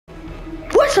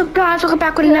What's up, guys? Welcome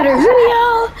back with another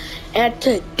video. And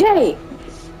today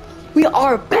we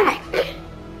are back.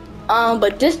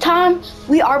 But this time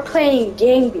we are playing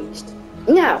Gang Beast.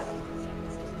 Now,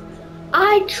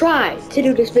 I tried to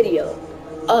do this video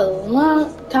a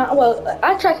long time. Well,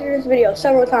 I tried to do this video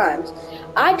several times.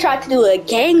 I tried to do a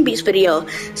Gang Beast video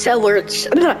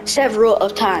several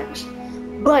of times.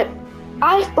 But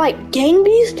I like Gang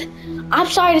Beast. I'm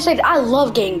sorry to say that I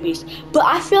love Gang Beast, but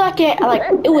I feel like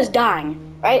it was dying,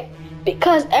 right?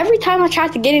 Because every time I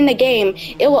tried to get in the game,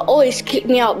 it would always kick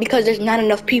me out because there's not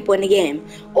enough people in the game,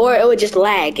 or it would just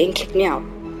lag and kick me out.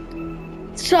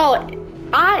 So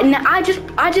I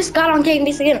just got on Gang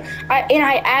Beast again, and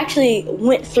I actually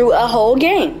went through a whole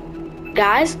game,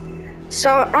 guys. So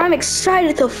I'm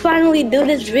excited to finally do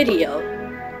this video.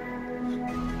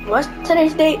 What's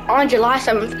today's date? On July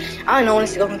 7th. I don't know when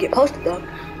it's gonna get posted though.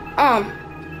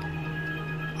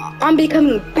 I'm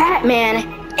becoming Batman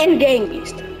in Gang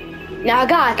Beast. Now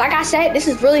guys, like I said, this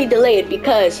is really delayed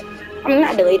because,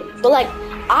 not delayed, but like,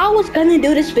 I was gonna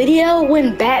do this video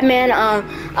when Batman, I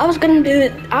was gonna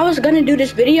do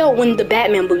this video when the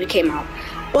Batman movie came out.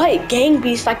 But Gang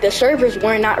Beast, like the servers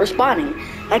were not responding.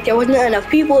 Like there wasn't enough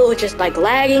people, it was just like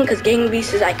lagging, because Gang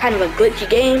Beast is like kind of a glitchy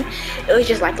game. It was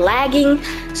just like lagging.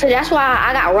 So that's why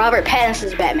I got Robert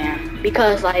Pattinson's Batman,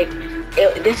 because like,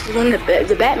 this is when the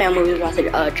Batman movie was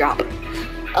about to drop.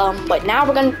 But now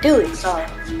we're gonna do it, so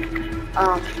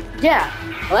yeah,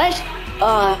 let's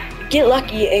get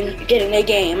lucky and get in a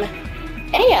game.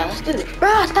 And yeah, let's do this.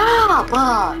 Bruh, stop!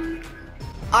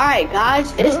 Alright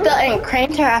guys, it's the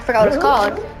Encranter, I forgot what it's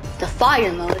called. The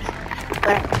fire mode.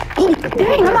 But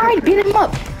dang, I'm already beating him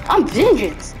up. I'm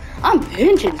vengeance,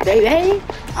 baby.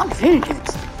 I'm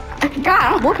vengeance. God,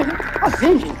 I'm working. I'm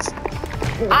vengeance.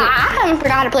 I haven't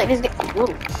forgot to play this game.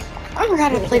 Whoa. I forgot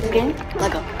to play this game.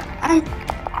 Lego. I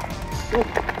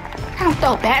don't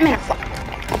throw Batman a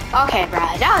okay, bro.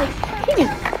 Now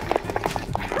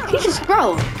he just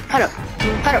bro. Hold up.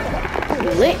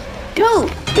 Lit. Dude,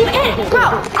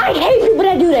 bro, I hate people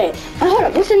that do that. Hold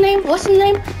up, what's his name?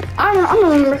 I'm gonna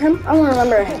remember him. I'm gonna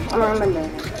remember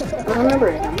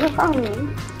him. No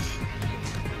problem.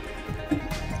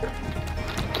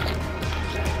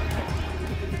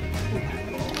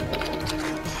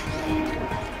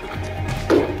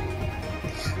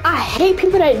 I hate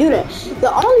people that do that.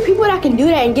 The only people that can do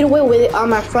that and get away with it are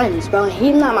my friends, bro.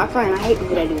 He's not my friend. I hate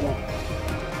people that do that.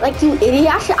 Like, you idiot.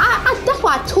 That's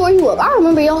why I tore you up. I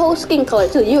remember your whole skin color,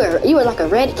 too. You were like a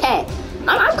red cat.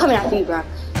 I'm coming after you, bro.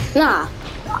 Nah.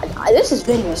 This is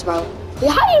vengeance, bro.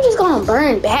 How you just gonna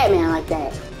burn Batman like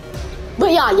that?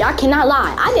 But y'all cannot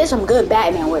lie. I did some good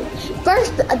Batman work.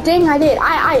 First thing I did,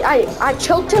 I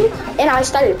choked him and I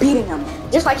started beating him.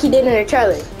 Just like he did in the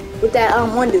trailer. With that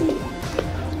one dude.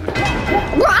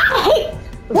 Bro, I hate.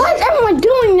 Why is everyone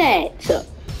doing that?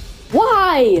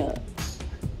 Why?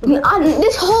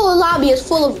 This whole lobby is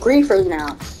full of griefers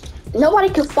now. Nobody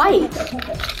can fight.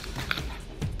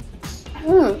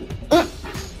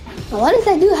 Why does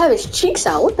that dude have his cheeks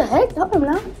out? What the heck? Help him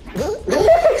now.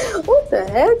 What the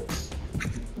heck?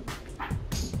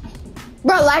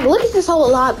 Bro, like, look at this whole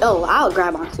lobby. Oh, I'll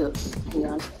grab onto it. To be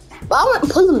honest. But I wouldn't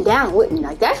pull him down with me.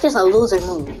 Like, that's just a loser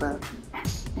move, bro.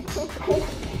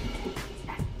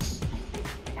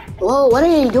 Whoa, what are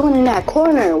you doing in that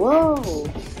corner? Whoa.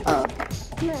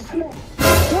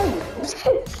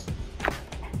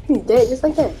 He's dead just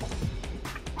like that.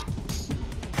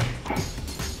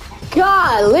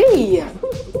 Golly!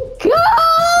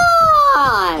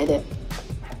 God!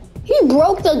 He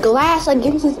broke the glass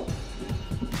against his...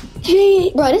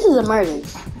 Gee, bro, this is a murder.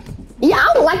 Yeah,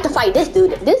 I would like to fight this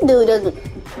dude. This dude doesn't...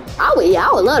 I would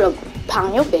love to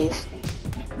pound your face.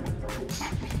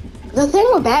 The thing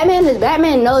with Batman is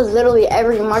Batman knows literally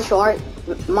every martial arts.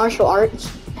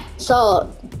 So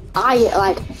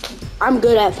I'm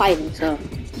good at fighting, so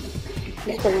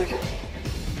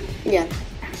yeah.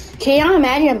 Can y'all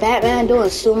imagine Batman doing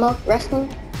sumo wrestling?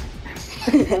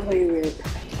 That would be weird.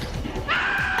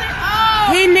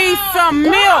 He needs some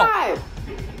milk.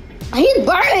 He's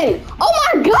burning. Oh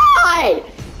my god!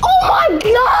 Oh my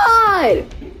god!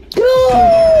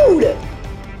 Dude!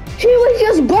 He was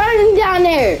just burning down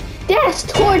there. That's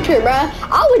torture, bruh.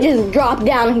 I would just drop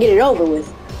down and get it over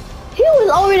with. He was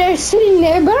over there sitting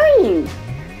there burning.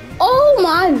 Oh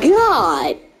my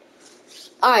god.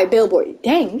 Alright, Billboard.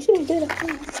 Dang, you should have did it.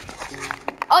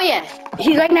 Oh yeah,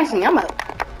 he's right next to me. I'm up.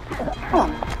 Hold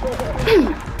on.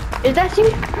 Is that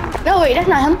you? No, wait, that's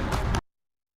not him.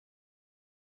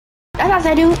 That's not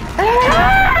that dude.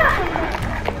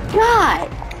 God.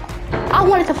 I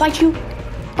wanted to fight you.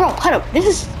 Bro, hold up.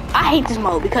 I hate this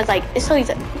mode because like, it's so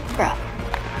easy. Bro.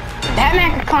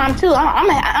 Batman can climb too.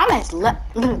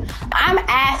 I'm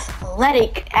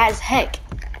athletic as heck.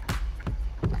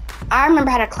 I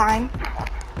remember how to climb.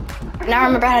 And I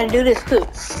remember how to do this too.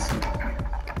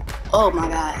 Oh my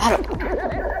god.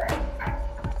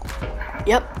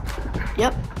 Yep.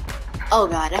 Oh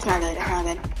god, that's not good.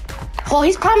 Oh,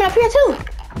 he's climbing up here too.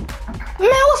 Man,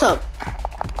 what's up?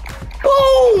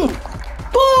 Boom!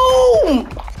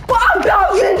 I'm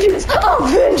vengeance! I'm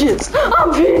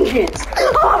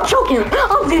choking!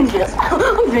 I'm vengeance!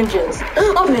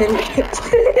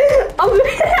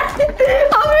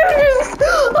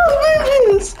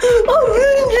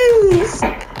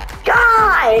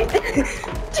 God!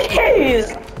 Jeez!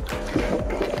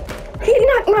 He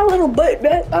knocked my little butt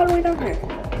back all the way down here.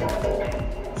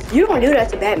 You don't do that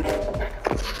to Batman.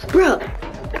 Bro.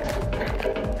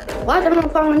 Why is everyone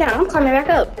falling down? I'm climbing back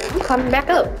up.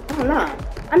 Oh no.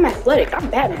 I'm athletic. I'm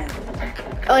Batman.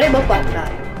 Oh, they both about to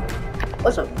die.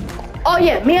 What's up? Oh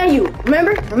yeah, me and you.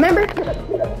 Remember?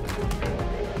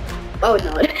 Oh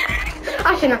no.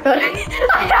 I shouldn't have felt it.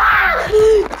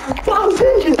 I'm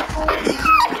vengeance.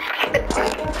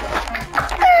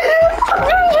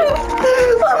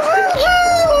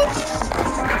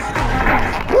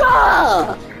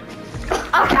 Bro!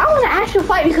 Okay, I want to actually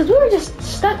fight because we were just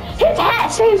stuck. His hat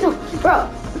saves him. Bro,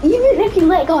 even if he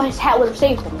let go, his hat would have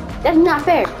saved him. That's not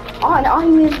fair. All he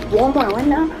needs is one more win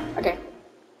now. Okay.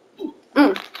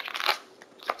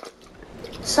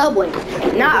 Subway,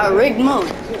 not a rigged mode.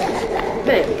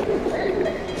 Babe,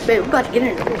 we about to get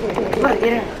in. We're about to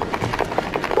get in.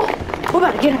 Hold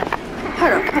on.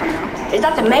 Is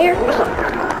that the mayor?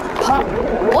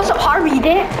 What's up, Harvey? You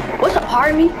dead? What's up,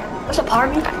 Harvey?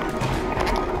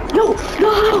 No,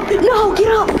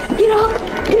 get up!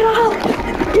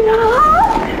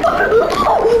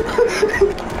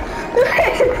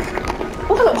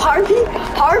 What's up, Harvey?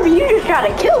 Harvey, you just tried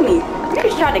to kill me.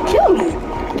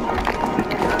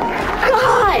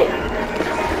 God!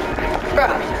 Bro,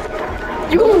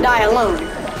 you're gonna die alone.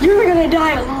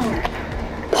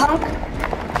 Punk.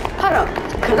 Hold up,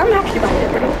 cause I'm actually about to.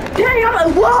 Dang, I'm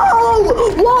like,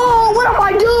 whoa! What am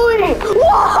I doing?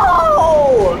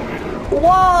 Whoa!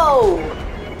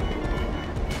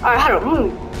 Alright, hold up.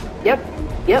 Yep.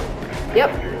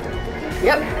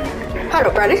 Hold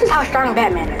up, bro. This is how strong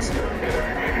Batman is. Bro.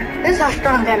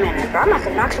 I'm about to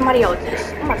knock somebody out with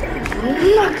this. I'm about to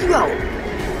knock you out.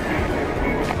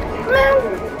 Man,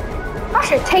 I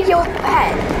should take your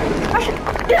hat.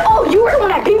 Oh, you were the one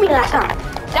that beat me last time.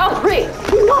 That was rigged.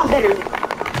 You know I'm better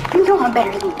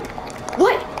than you.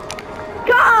 What?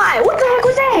 God, what the heck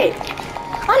was that?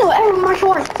 I know every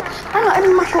martial arts. Punk. I know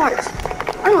every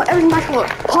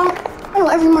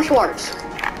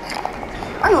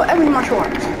martial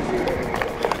arts.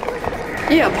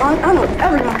 Yeah, Punk, I know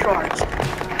every martial arts.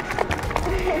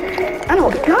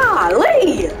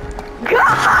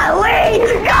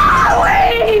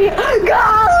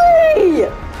 Golly!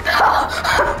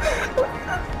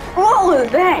 What was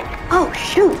that? Oh,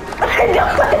 shoot.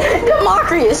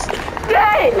 Democritus.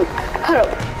 Dang! Hold up.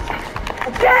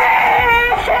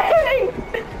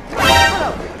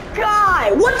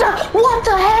 God, what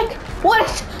the heck?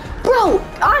 Bro,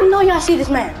 I know y'all see this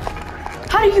man.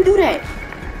 How did you do that?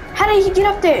 How did he get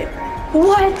up there?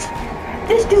 What?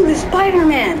 This dude is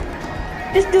Spider-Man.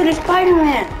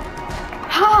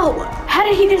 How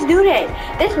did he just do that?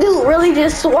 This dude really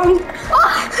just swung.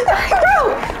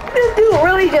 Bro, this dude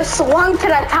really just swung to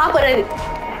the top of the.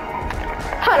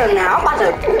 I don't know. I'm about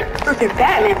to freaking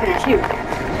Batman finish you.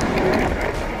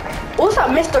 What's up,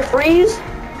 Mr. Freeze?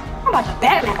 I'm about to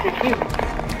Batman finish you.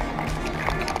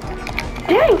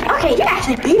 Dang, okay, you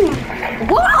actually beat me.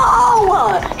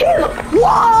 Whoa!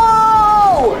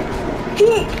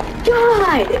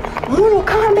 God! Mortal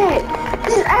Kombat!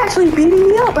 This is actually beating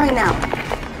me up right now.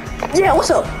 Yeah, what's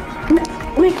up?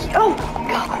 Mickey, oh,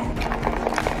 God.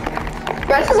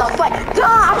 Bro, this is a fight.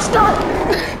 I'm stuck!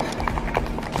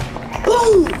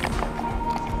 Boom!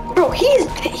 Bro,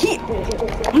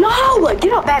 no!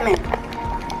 Get up, Batman.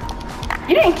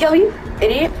 You didn't kill you,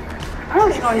 idiot. I know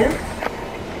what you're gonna do.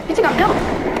 You think I'm dumb?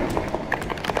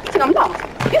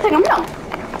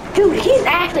 Dude, he's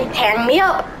actually tearing me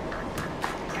up.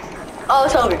 Oh,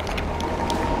 it's over.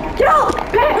 Get up,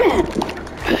 Batman!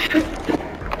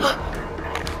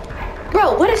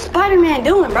 Bro, what is Spider-Man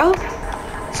doing, bro?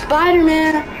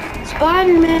 Spider-Man.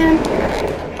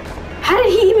 How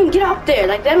did he even get up there?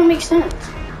 Like, that don't make sense.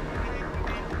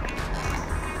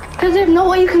 Because there's no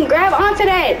way you can grab onto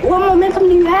that. What momentum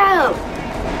do you have?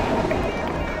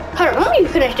 Hold on, let me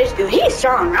finish this dude. He's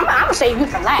strong. I'm gonna save you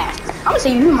for last. I'm gonna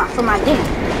save you for my dinner.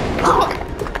 Punk,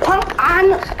 I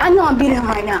know I'm beating him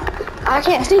right now. I I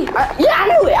can't see. Yeah, I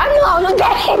knew it. I knew I was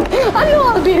beating. I knew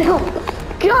I was beating him.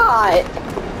 God.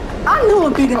 I knew I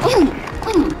was beating him.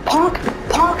 Punk.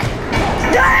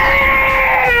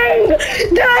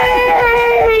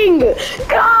 Dang!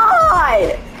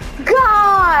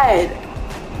 God!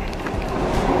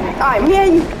 Alright, me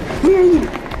and you.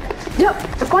 Yep,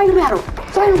 the final battle.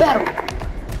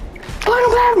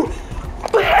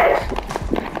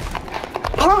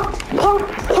 Punk.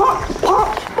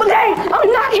 Well, dang,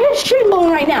 I'm knocking his shin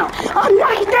bone right now.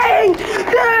 Dang!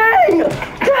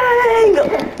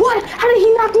 What? How did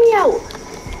he knock me out?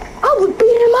 I was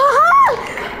beating him up.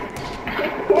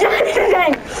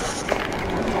 Dang!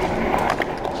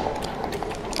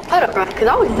 Hold up, bro, because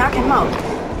I was knocking him out.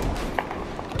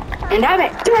 And that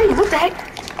man, dang, what the heck?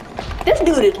 This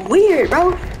dude is weird,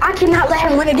 bro. I cannot let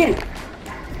him win again.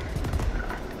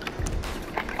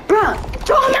 Bro,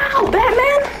 throw him out,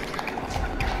 Batman!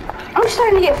 I'm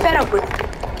starting to get fed up with him.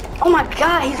 Oh my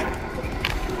God,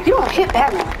 you don't hit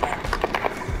Batman like that.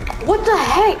 What the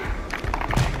heck?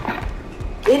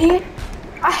 Idiot.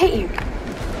 I hate you.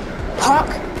 Punk.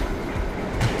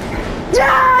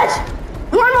 Yes!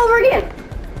 Run over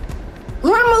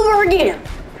again.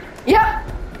 Yep.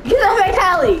 Get that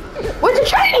fatality. Where's the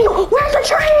train?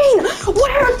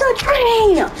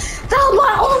 That was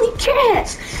my only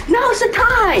chance. Now it's a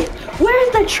tie.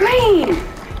 Where's the train?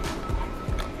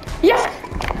 Yes.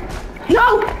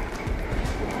 No.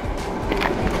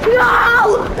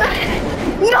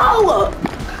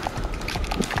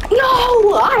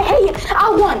 I hate it. I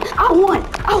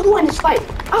won this fight.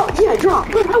 Oh yeah, draw. I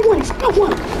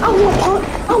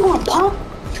won, punk.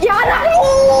 Yeah,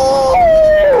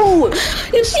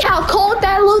 you see how cold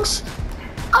that looks?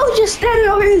 I was just standing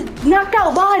over his knocked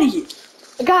out body.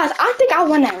 Guys, I think I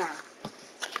won that round.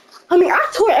 I mean, I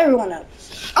tore everyone up.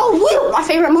 Oh, wheel, my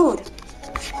favorite move.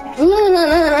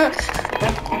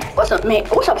 What's up, mate?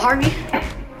 What's up, Harvey?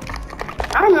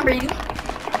 I remember you.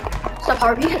 What's up,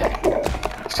 Harvey?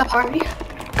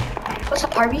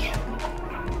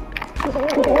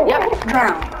 Yep,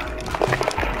 drown.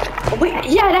 Wait,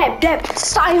 yeah, that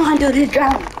Scion dude is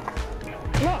drowning.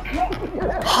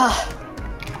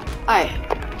 Alright.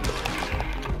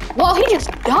 Well, he just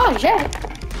dodged, yeah.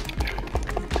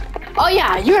 Oh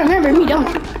yeah, you remember me, don't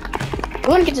you? You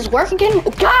wanna get this work again?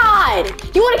 Oh, God!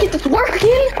 You wanna get this work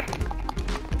again?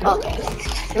 Okay,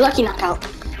 lucky knockout.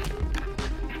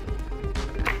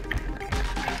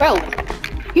 Bro,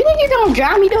 you think you're gonna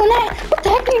drown me doing that? What the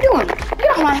heck are you doing? Get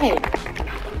off my head.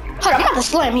 Hold on, I'm about to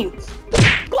slam you.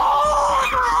 Oh!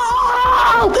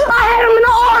 I had him in the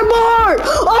armbar!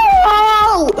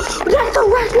 Oh! That's the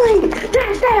wrestling!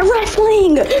 That's that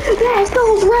wrestling! That's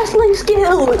those wrestling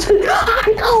skills!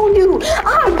 I told you!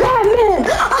 I'm Batman,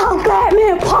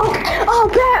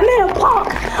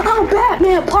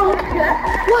 punk!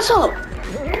 What's up?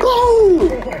 Boom!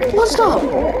 What's up?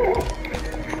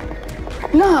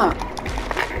 Nah.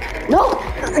 Nope.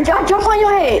 Jump on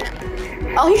your head.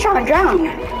 Oh, he's trying to drown me.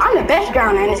 I'm the best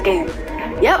drowner in this game.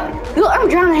 Yep. Look, I'm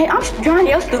drowning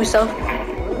your stupid self.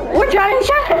 We're drowning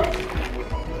each other.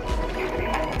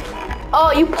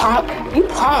 Oh, you punk. You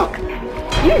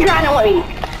drowning with me.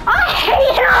 I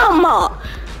hate him.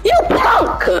 You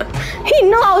punk. He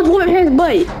knew I was whooping his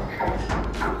butt.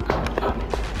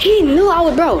 He knew I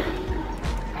was, bro.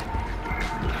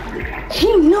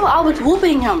 He knew I was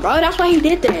whooping him, bro. That's why he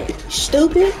did that.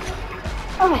 Stupid.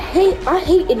 I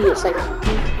hate idiots like that.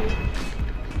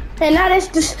 And now this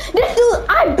dude,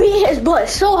 I beat his butt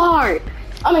so hard.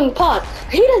 I mean, pause.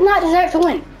 He does not deserve to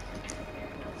win.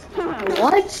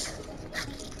 What?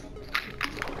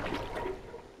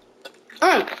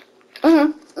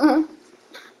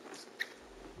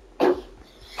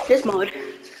 This mode.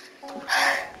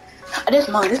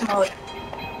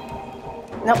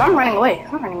 Nope, I'm running away.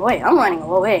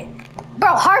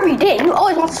 Bro, Harvey did. You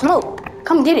always want to smoke.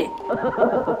 Come get it.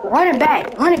 Run it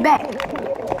back.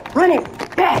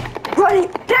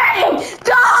 Dang!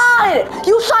 God!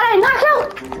 You saw that knockout?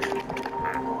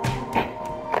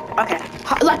 Okay.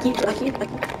 Lucky.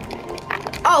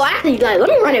 Oh, actually, guys, let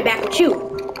me run it back with you.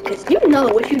 Because you know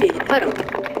what you did. Hold on.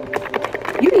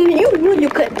 You knew you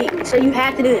couldn't beat me, so you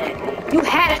had to do that. You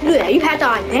had the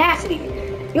audacity.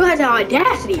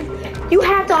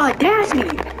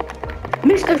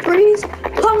 Mr. Freeze,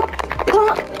 pump.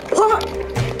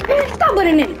 Man, stop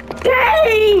putting in.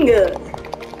 Dang!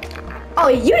 Oh,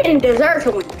 you didn't deserve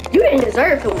to win.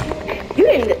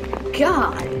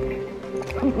 God.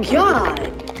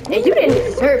 And you didn't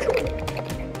deserve to win.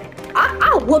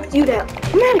 I whooped you down.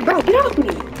 Man, bro, get off me.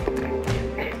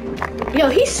 Yo,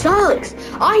 he sucks.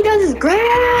 All he does is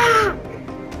grab.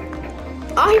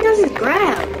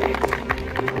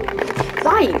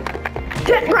 Fight.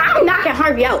 Bro, I'm knocking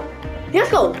Harvey out. Let's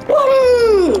go.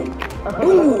 Boom.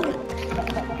 Boom.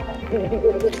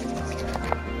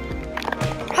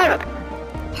 Hold up.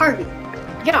 Harvey.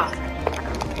 Get off.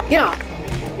 Get off.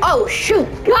 Oh, shoot.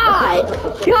 God.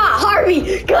 God,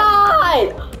 Harvey.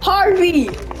 God. Harvey.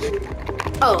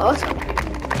 Oh,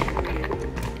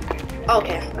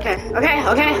 okay.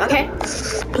 Okay.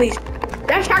 Please.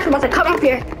 That shark's about to come up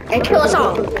here and kill us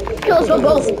all. Kill us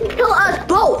both. Kill us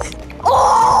both.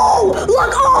 Oh,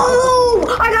 look. Oh,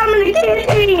 I got him in a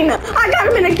guillotine. I had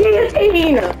him in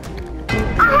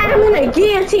a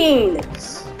guillotine.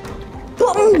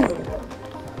 Boom.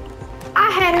 I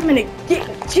had him in a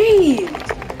jeez.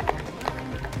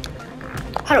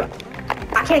 Hold up.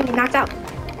 I can't get knocked out.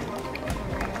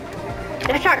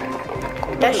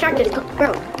 That shark is cooked,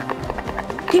 bro.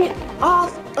 Get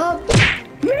off of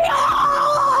me.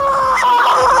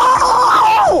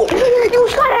 Oh! You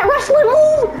saw that wrestling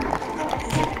move?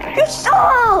 You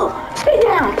saw! Stay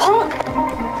down, punk.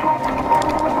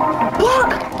 Punk.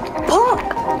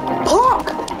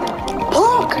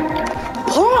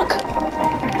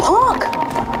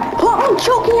 I'm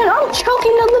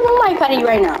choking the living life out of you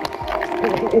right now.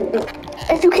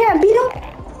 If you can't beat him,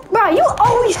 bro, you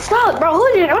always suck, bro.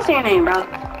 What's your name, bro?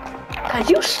 Cause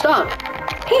you suck.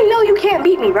 He know you can't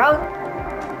beat me, bro.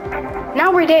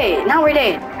 Now we're dead.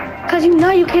 Cause you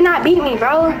know you cannot beat me,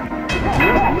 bro.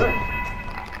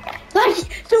 Like,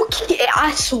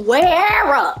 I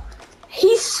swear,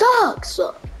 he sucks.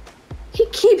 He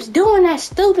keeps doing that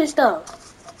stupid stuff.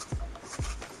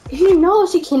 He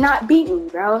knows he cannot beat me,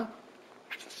 bro.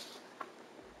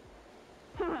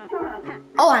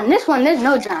 Oh, on this one, there's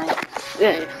no giant.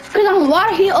 Yeah. Cause on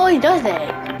water, he always does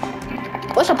that.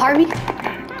 What's up, Harvey?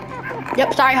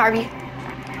 Yep, sorry, Harvey.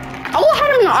 I will have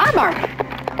him in the armbar.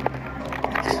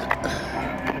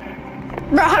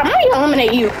 Bro, hold on, I'm gonna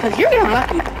eliminate you, cause you're getting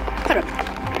lucky. Hold on.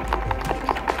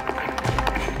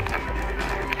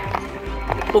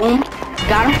 Boom.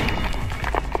 Got him.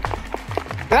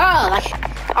 Bro, like,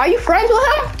 are you friends with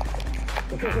him?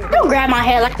 Don't grab my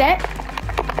head like that.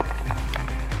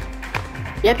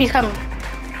 Yep, he's coming.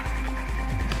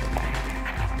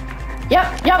 Yep.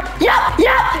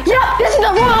 This is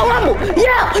the Royal Rumble.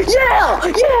 Yeah.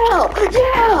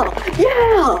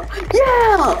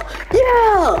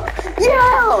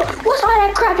 What's all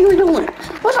that crap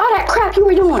you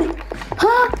were doing?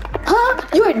 Huh?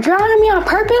 You were drowning me on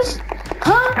purpose?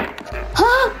 Huh?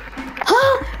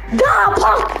 Die,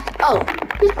 punk! Oh,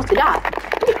 you're supposed to die.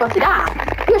 You're supposed to die.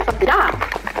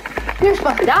 Let's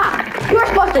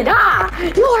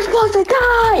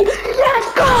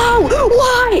go!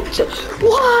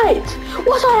 What?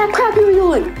 What's all that crap you were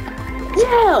doing?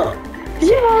 Yeah!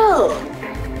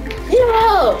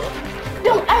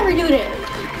 Don't ever do that.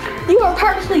 You were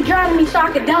purposely drowning me so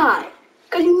I could die.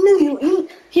 Cause you knew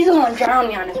he's gonna drown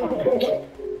me on this one.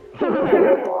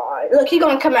 Look, he's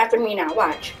gonna come after me now,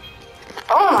 watch.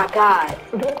 Oh my god.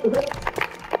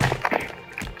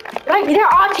 Like, they're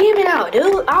all teaming out,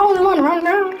 dude. I only want to run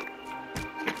around.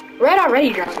 Red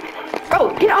already drowned.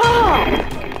 Bro, get off!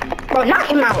 Bro, knock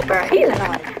him out, bro. He's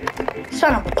annoying.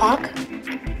 Son of a punk.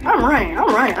 I'm running.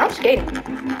 I'm skating.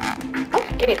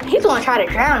 He's gonna try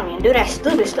to drown me and do that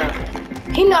stupid stuff.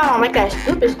 He know I don't like that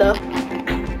stupid stuff.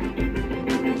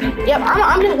 Yep,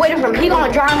 I'm just waiting for him. He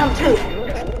gonna drown him too.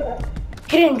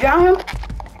 He didn't drown him?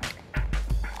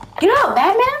 Get out,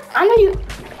 Batman. I know you.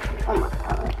 Oh my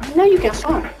god. I know you can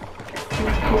swim.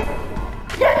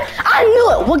 I knew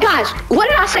it. Well, guys, what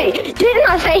did I say? Didn't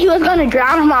I say he was gonna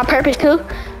drown him on purpose too?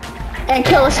 And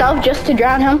kill himself just to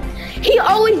drown him? He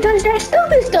always does that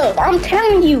stupid stuff. I'm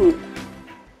telling you.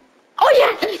 Oh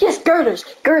yeah, yes, girders.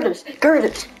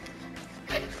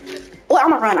 Well, I'm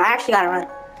gonna run. I actually gotta run.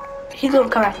 He's gonna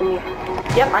come after me.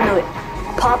 Yep, I knew it.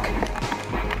 Punk.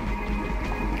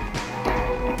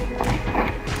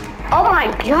 Oh my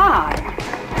god.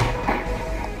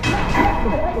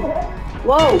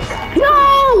 Whoa.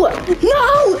 No!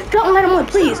 Don't let him win,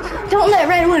 please. Don't let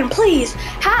Red win, please.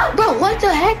 How? Bro, what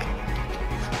the heck?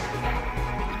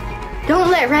 Don't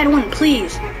let Red win,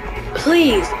 please.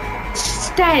 Please.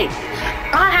 Stay.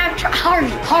 I have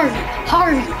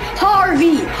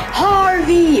Harvey.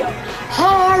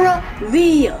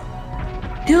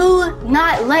 Do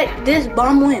not let this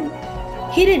bum win.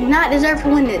 He did not deserve to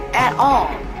win it at all.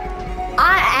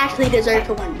 I actually deserve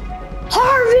to win.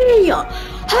 Harvey!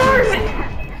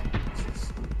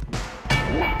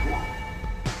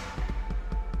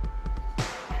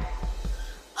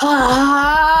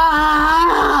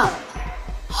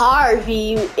 Harvey,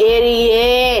 you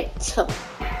idiot.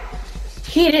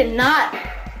 He did not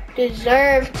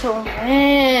deserve to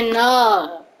win.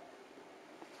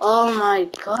 Oh my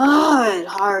God,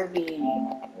 Harvey.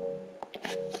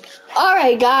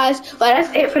 Alright guys, well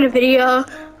that's it for the video.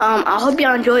 I hope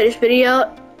y'all enjoyed this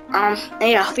video. And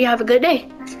yeah, I hope you have a good day.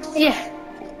 Yeah.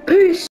 Peace.